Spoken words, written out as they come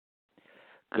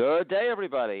Good day,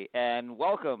 everybody, and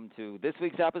welcome to this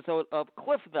week's episode of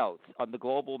Cliff Notes on the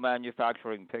Global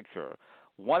Manufacturing Picture,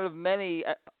 one of many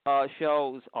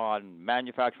shows on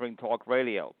Manufacturing Talk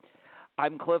Radio.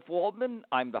 I'm Cliff Waldman.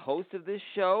 I'm the host of this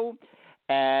show,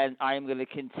 and I'm going to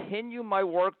continue my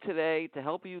work today to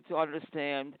help you to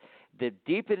understand the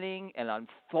deepening and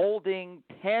unfolding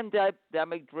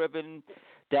pandemic-driven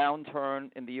downturn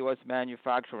in the U.S.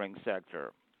 manufacturing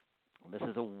sector. This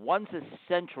is a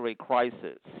once-a-century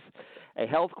crisis, a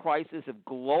health crisis of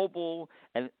global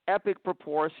and epic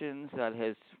proportions that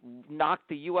has knocked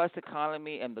the U.S.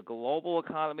 economy and the global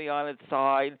economy on its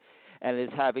side and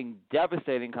is having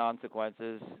devastating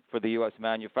consequences for the U.S.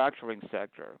 manufacturing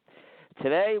sector.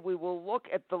 Today, we will look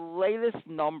at the latest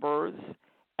numbers,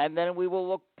 and then we will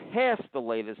look past the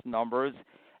latest numbers,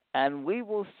 and we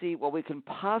will see what we can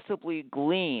possibly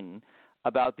glean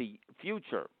about the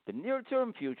future, the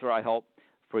near-term future, I hope,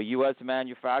 for U.S.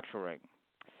 manufacturing.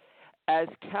 As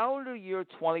calendar year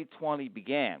 2020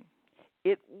 began,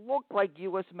 it looked like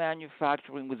U.S.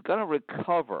 manufacturing was going to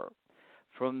recover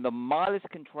from the modest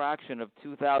contraction of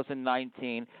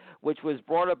 2019, which was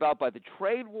brought about by the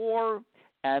trade war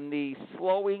and the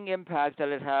slowing impact that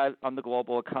it had on the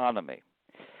global economy.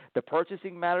 The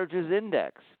Purchasing Managers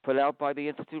Index, put out by the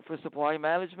Institute for Supply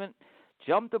Management,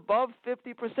 jumped above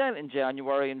 50% in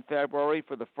January and February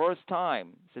for the first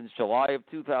time since July of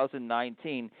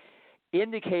 2019,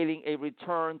 indicating a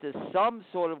return to some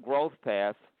sort of growth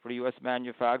path for U.S.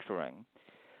 manufacturing.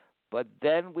 But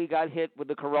then we got hit with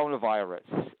the coronavirus,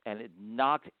 and it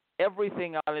knocked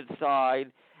everything on its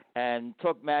side and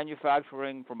took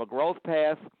manufacturing from a growth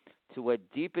path to a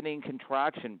deepening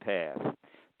contraction path.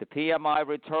 The PMI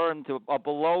returned to a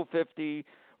below 50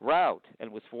 route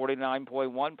and was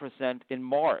 49.1% in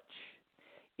March.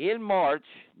 In March,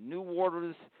 new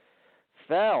orders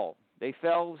fell. They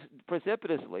fell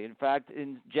precipitously. In fact,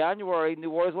 in January,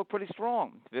 new orders looked pretty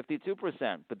strong,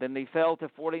 52%, but then they fell to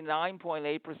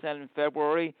 49.8% in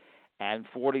February and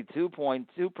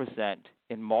 42.2%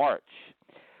 in March.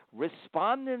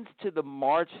 Respondents to the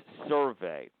March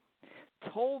survey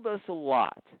told us a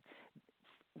lot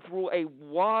through a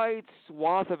wide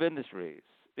swath of industry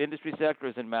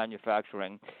sectors in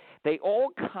manufacturing. They all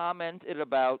commented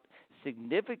about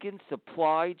significant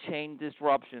supply chain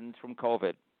disruptions from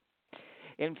COVID.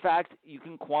 In fact, you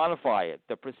can quantify it.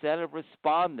 The percent of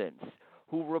respondents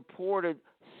who reported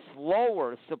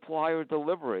slower supplier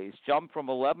deliveries jumped from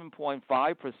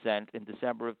 11.5% in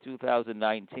December of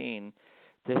 2019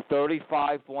 to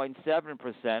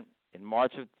 35.7% in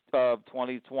March of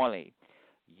 2020.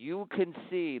 You can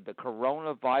see the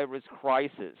coronavirus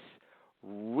crisis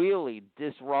really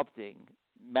disrupting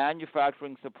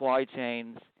manufacturing supply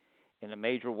chains in a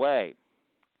major way.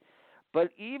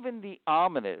 But even the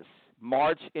ominous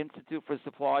March Institute for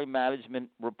Supply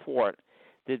Management report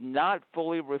did not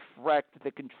fully reflect the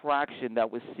contraction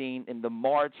that was seen in the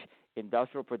March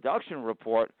Industrial Production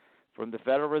Report from the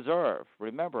Federal Reserve.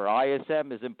 Remember,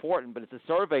 ISM is important, but it's a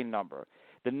survey number.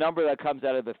 The number that comes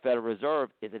out of the Federal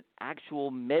Reserve is an actual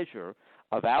measure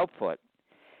of output.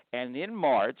 And in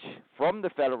March, from the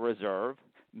Federal Reserve,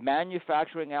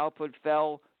 manufacturing output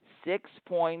fell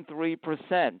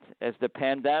 6.3% as the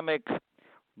pandemic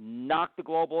knocked the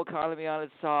global economy on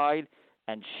its side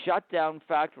and shut down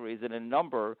factories in a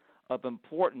number of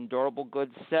important durable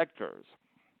goods sectors.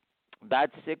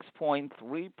 That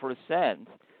 6.3%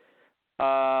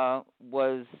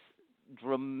 was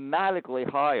dramatically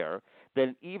higher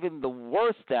than even the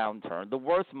worst downturn, the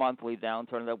worst monthly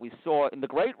downturn that we saw in the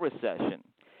Great Recession.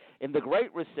 In the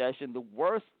Great Recession, the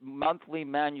worst monthly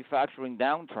manufacturing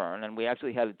downturn, and we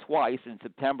actually had it twice in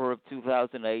September of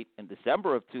 2008 and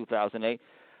December of 2008,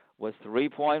 was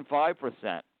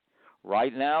 3.5%.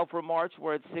 Right now for March,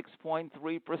 we're at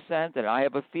 6.3%, and I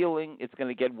have a feeling it's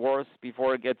going to get worse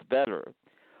before it gets better.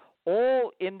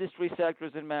 All industry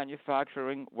sectors in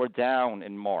manufacturing were down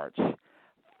in March.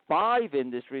 5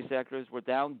 industry sectors were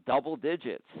down double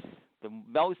digits. The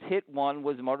most hit one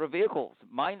was motor vehicles,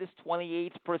 minus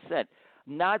 28%.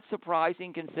 Not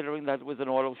surprising considering that it was an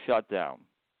auto shutdown.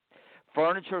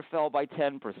 Furniture fell by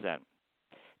 10%.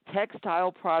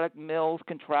 Textile product mills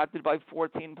contracted by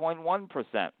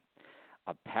 14.1%.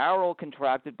 Apparel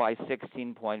contracted by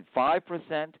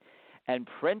 16.5%. And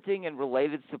printing and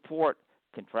related support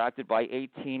contracted by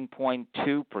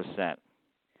 18.2%.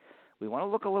 We want to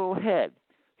look a little ahead.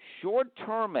 Short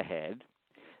term ahead,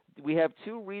 we have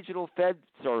 2 regional Fed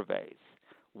surveys,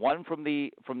 one from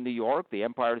New York, the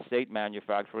Empire State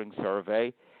Manufacturing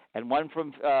Survey, and one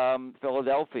from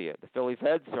Philadelphia, the Philly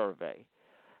Fed Survey.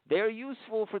 They're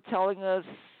useful for telling us,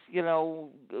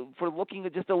 for looking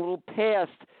at just a little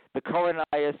past the current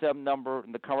ISM number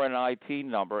and the current IP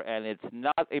number, and it's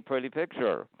not a pretty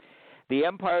picture. The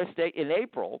Empire State, in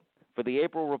April, for the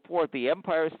April report, the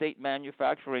Empire State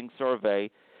Manufacturing Survey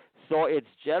saw its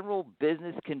general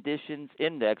business conditions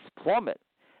index plummet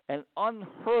an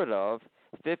unheard of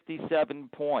 57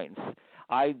 points.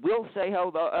 I will say,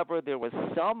 however, there was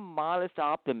some modest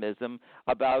optimism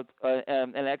about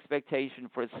an expectation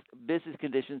for business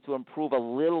conditions to improve a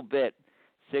little bit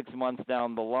 6 months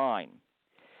down the line.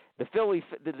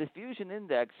 The diffusion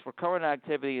index for current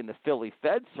activity in the Philly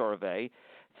Fed survey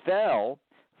fell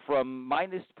from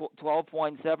minus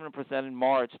 12.7% in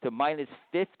March to minus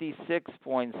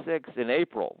 56.6% in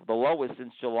April, the lowest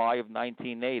since July of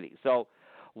 1980. So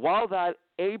while that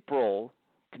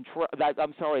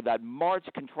March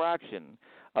contraction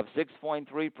of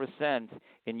 6.3%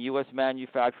 in U.S.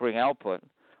 manufacturing output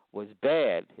was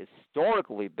bad,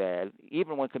 historically bad,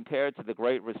 even when compared to the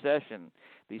Great Recession.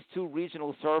 These two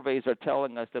regional surveys are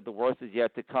telling us that the worst is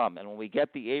yet to come. And when we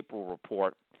get the April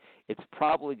report, it's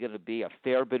probably going to be a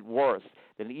fair bit worse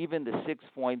than even the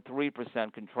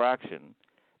 6.3% contraction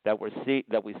that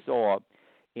we saw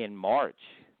in March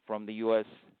from the U.S.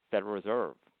 Federal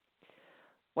Reserve.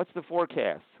 What's the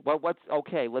forecast? Well, let's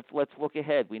look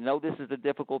ahead. We know this is a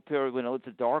difficult period. We know it's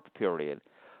a dark period.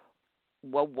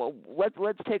 Well,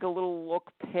 let's take a little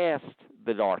look past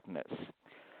the darkness.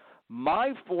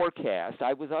 My forecast,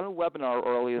 I was on a webinar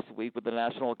earlier this week with the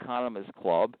National Economists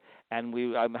Club, and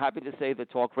I'm happy to say that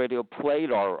Talk Radio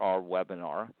played our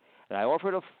webinar, and I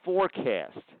offered a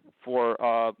forecast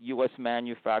for U.S.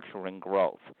 manufacturing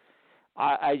growth.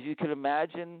 As you can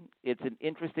imagine, it's an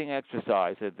interesting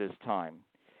exercise at this time.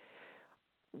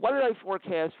 What did I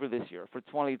forecast for this year, for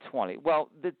 2020? Well,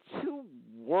 the two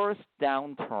worst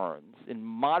downturns in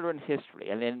modern history,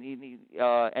 and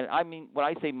I mean, when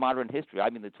I say modern history, I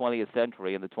mean the 20th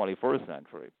century and the 21st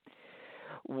century,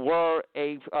 were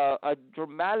a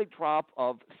dramatic drop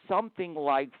of something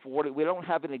like 40, we don't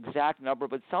have an exact number,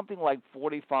 but something like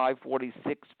 45,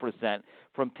 46%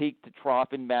 from peak to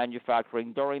trough in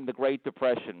manufacturing during the Great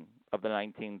Depression of the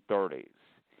 1930s.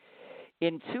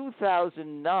 In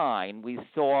 2009, we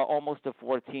saw almost a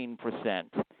 14%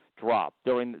 drop.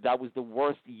 That was the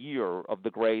worst year of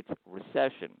the Great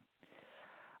Recession.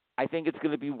 I think it's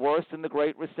going to be worse than the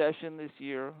Great Recession this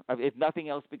year, if nothing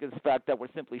else, because of the fact that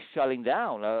we're simply shutting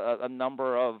down a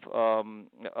number of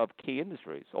key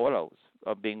industries, autos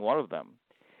being one of them.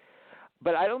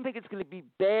 But I don't think it's going to be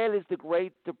bad as the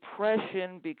Great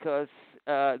Depression because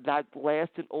that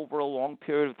lasted over a long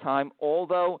period of time,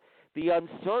 although the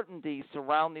uncertainty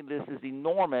surrounding this is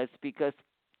enormous because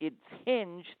it's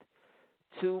hinged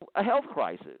to a health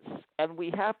crisis. And we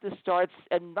have to start,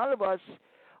 and none of us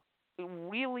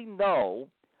really know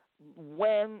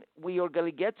when we are going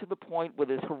to get to the point with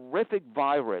this horrific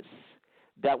virus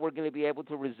that we're going to be able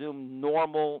to resume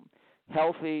normal,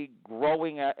 healthy,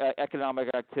 growing economic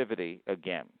activity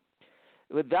again.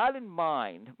 With that in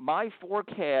mind, my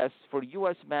forecast for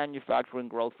U.S. manufacturing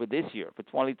growth for this year, for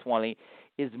 2020,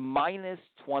 is minus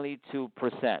 22%.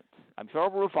 I'm sure I'll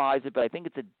revise it, but I think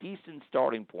it's a decent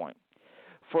starting point.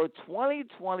 For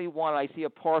 2021, I see a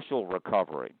partial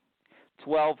recovery,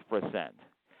 12%.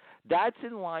 That's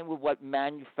in line with what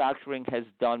manufacturing has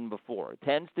done before.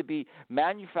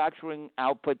 Manufacturing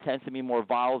output tends to be more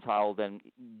volatile than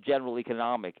general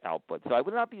economic output. So I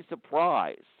would not be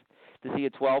surprised to see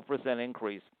a 12%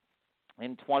 increase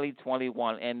in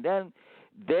 2021, and then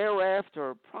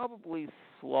thereafter probably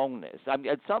slowness.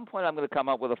 At some point I'm going to come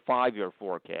up with a 5-year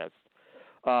forecast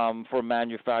for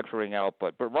manufacturing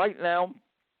output. But right now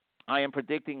I am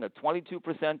predicting a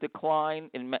 22%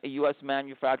 decline in U.S.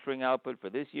 manufacturing output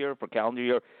for this year, for calendar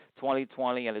year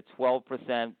 2020, and a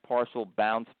 12% partial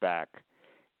bounce back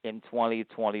in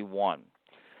 2021.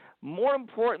 More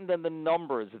important than the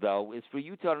numbers, though, is for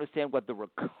you to understand what the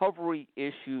recovery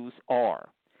issues are.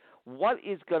 What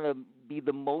is going to be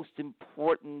the most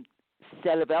important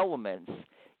set of elements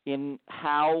in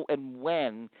how and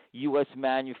when U.S.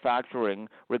 manufacturing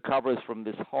recovers from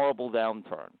this horrible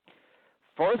downturn?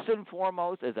 First and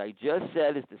foremost, as I just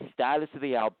said, is the status of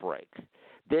the outbreak.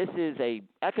 This is an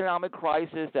economic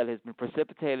crisis that has been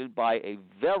precipitated by a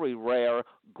very rare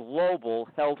global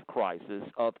health crisis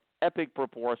of epic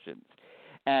proportions.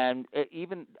 And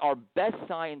even our best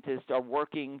scientists are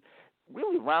working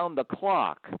really round the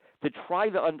clock to try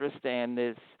to understand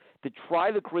this, to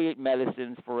try to create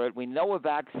medicines for it. We know a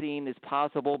vaccine is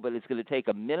possible, but it's going to take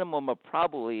a minimum of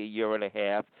probably a year and a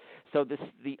half. So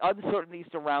the uncertainty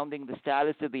surrounding the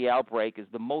status of the outbreak is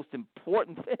the most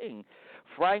important thing,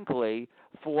 frankly,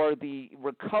 for the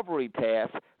recovery path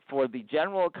for the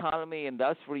general economy and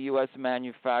thus for U.S.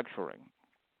 manufacturing.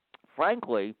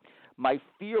 Frankly, my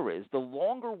fear is the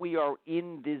longer we are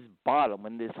in this bottom,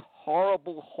 in this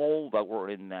horrible hole that we're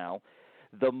in now,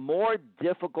 the more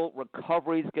difficult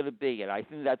recovery is going to be. And I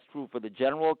think that's true for the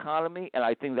general economy, and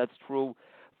I think that's true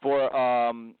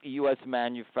for U.S.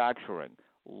 manufacturing.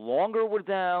 Longer we're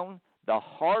down, the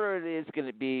harder it is going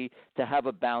to be to have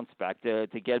a bounce back, to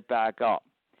get back up.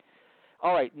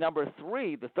 All right, number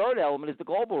three, the third element is the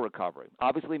global recovery.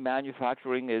 Obviously,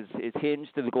 manufacturing is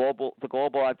hinged to the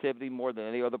global activity more than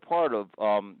any other part of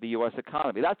the U.S.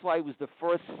 economy. That's why it was the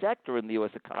first sector in the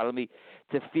U.S. economy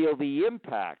to feel the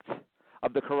impact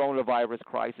of the coronavirus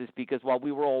crisis, because while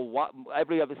we were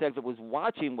every other sector was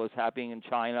watching what's happening in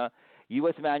China,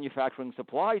 U.S. manufacturing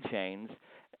supply chains,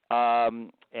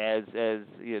 as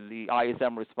the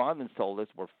ISM respondents told us,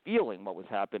 were feeling what was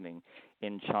happening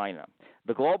in China.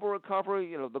 The global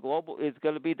recovery, the global is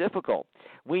going to be difficult.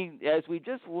 As we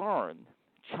just learned,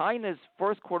 China's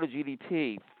first quarter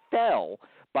GDP fell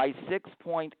by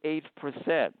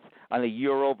 6.8% on a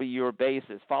year-over-year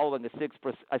basis, following a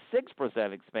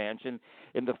 6% expansion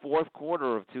in the fourth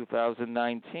quarter of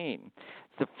 2019.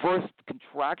 It's the first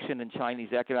contraction in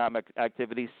Chinese economic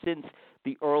activity since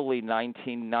the early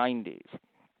 1990s.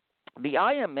 The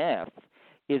IMF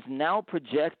is now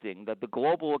projecting that the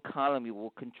global economy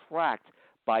will contract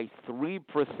by 3%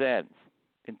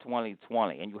 in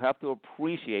 2020, and you have to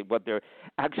appreciate what they're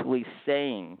actually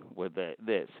saying with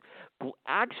this.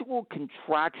 Actual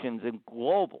contractions in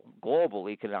global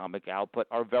economic output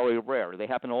are very rare. They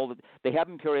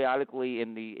happen periodically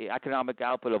in the economic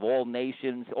output of all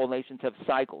nations. All nations have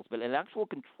cycles, but an actual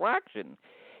contraction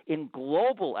in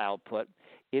global output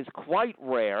is quite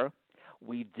rare.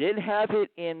 We did have it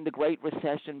in the Great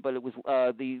Recession, but it was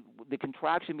the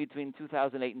contraction between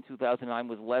 2008 and 2009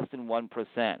 was less than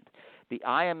 1%. The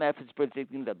IMF is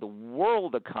predicting that the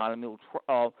world economy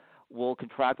will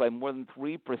contract by more than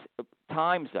three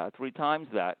times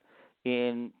that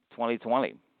in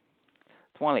 2020.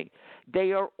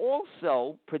 They are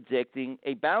also predicting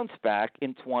a bounce back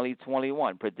in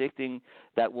 2021, predicting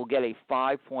that we'll get a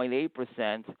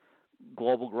 5.8%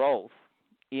 global growth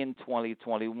in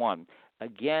 2021.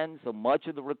 Again, so much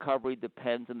of the recovery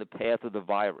depends on the path of the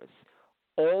virus.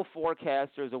 All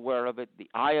forecasters are aware of it. The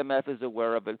IMF is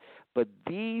aware of it. But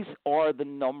these are the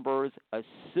numbers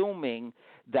assuming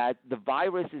that the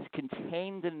virus is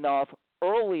contained enough,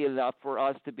 early enough for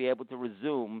us to be able to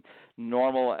resume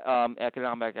normal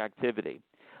economic activity.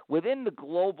 Within the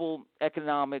global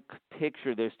economic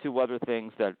picture, there's two other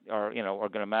things that are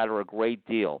going to matter a great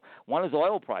deal. One is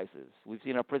oil prices. We've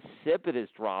seen a precipitous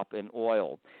drop in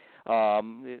oil.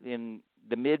 In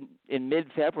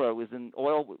mid-February,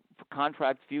 oil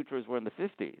contract futures were in the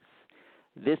 50s.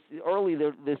 This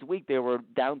week they were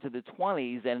down to the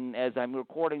 20s, and as I'm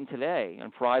recording today,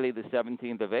 on Friday the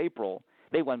 17th of April,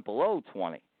 they went below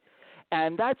 20.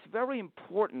 And that's very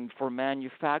important for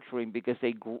manufacturing because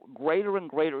a greater and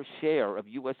greater share of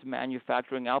U.S.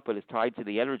 manufacturing output is tied to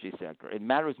the energy sector. It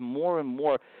matters more and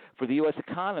more for the U.S.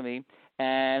 economy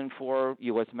and for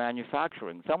U.S.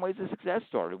 manufacturing. In some ways, it's a success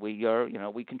story.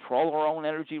 We control our own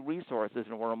energy resources,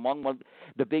 and we're among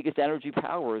the biggest energy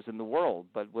powers in the world.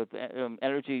 But with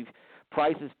energy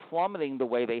prices plummeting the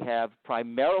way they have,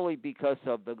 primarily because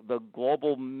of the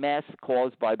global mess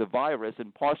caused by the virus,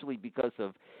 and partially because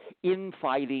of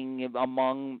infighting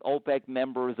among OPEC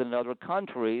members and other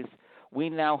countries, we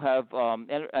now have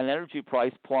an energy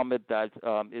price plummet that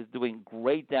is doing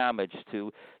great damage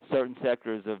to certain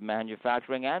sectors of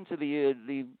manufacturing and to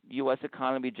the U.S.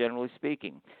 economy, generally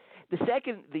speaking.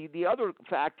 The other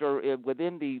factor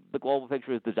within the global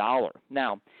picture is the dollar.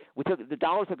 Now, the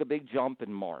dollar took a big jump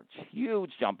in March,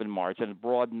 huge jump in March on a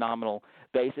broad nominal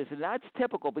basis, and that's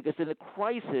typical because in a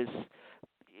crisis,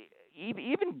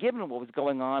 even given what was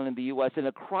going on in the U.S., in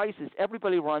a crisis,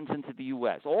 everybody runs into the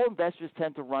U.S. All investors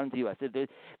tend to run to the U.S. The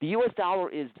U.S. dollar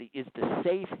is the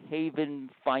safe haven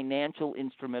financial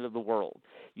instrument of the world.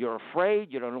 You're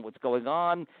afraid, you don't know what's going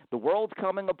on, the world's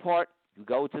coming apart, you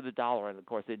go to the dollar, and, of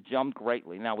course, it jumped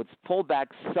greatly. Now, it's pulled back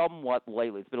somewhat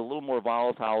lately. It's been a little more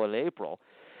volatile in April.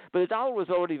 But the dollar was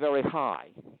already very high.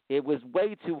 It was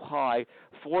way too high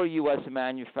for U.S.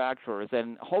 manufacturers.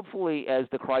 And hopefully as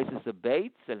the crisis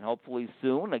abates, and hopefully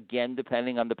soon, again,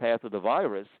 depending on the path of the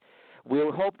virus,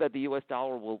 we'll hope that the U.S.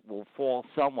 dollar will fall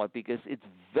somewhat because it's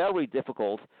very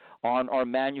difficult on our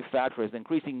manufacturers,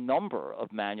 increasing number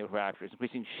of manufacturers,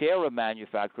 increasing share of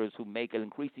manufacturers who make an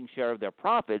increasing share of their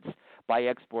profits by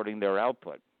exporting their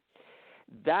output.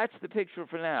 That's the picture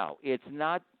for now. It's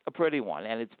not a pretty one,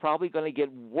 and it's probably going to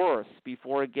get worse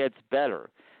before it gets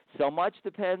better. So much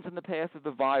depends on the path of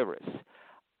the virus.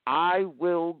 I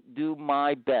will do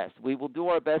my best. We will do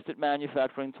our best at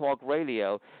Manufacturing Talk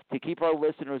Radio to keep our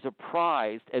listeners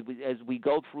apprised as we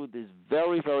go through this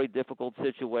very, very difficult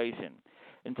situation.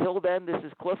 Until then, this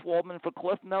is Cliff Waldman for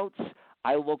Cliff Notes.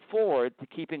 I look forward to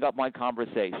keeping up my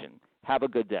conversation. Have a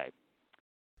good day.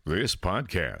 This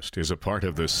podcast is a part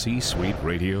of the C-Suite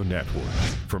Radio Network.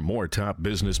 For more top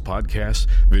business podcasts,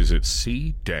 visit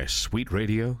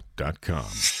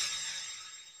c-suiteradio.com.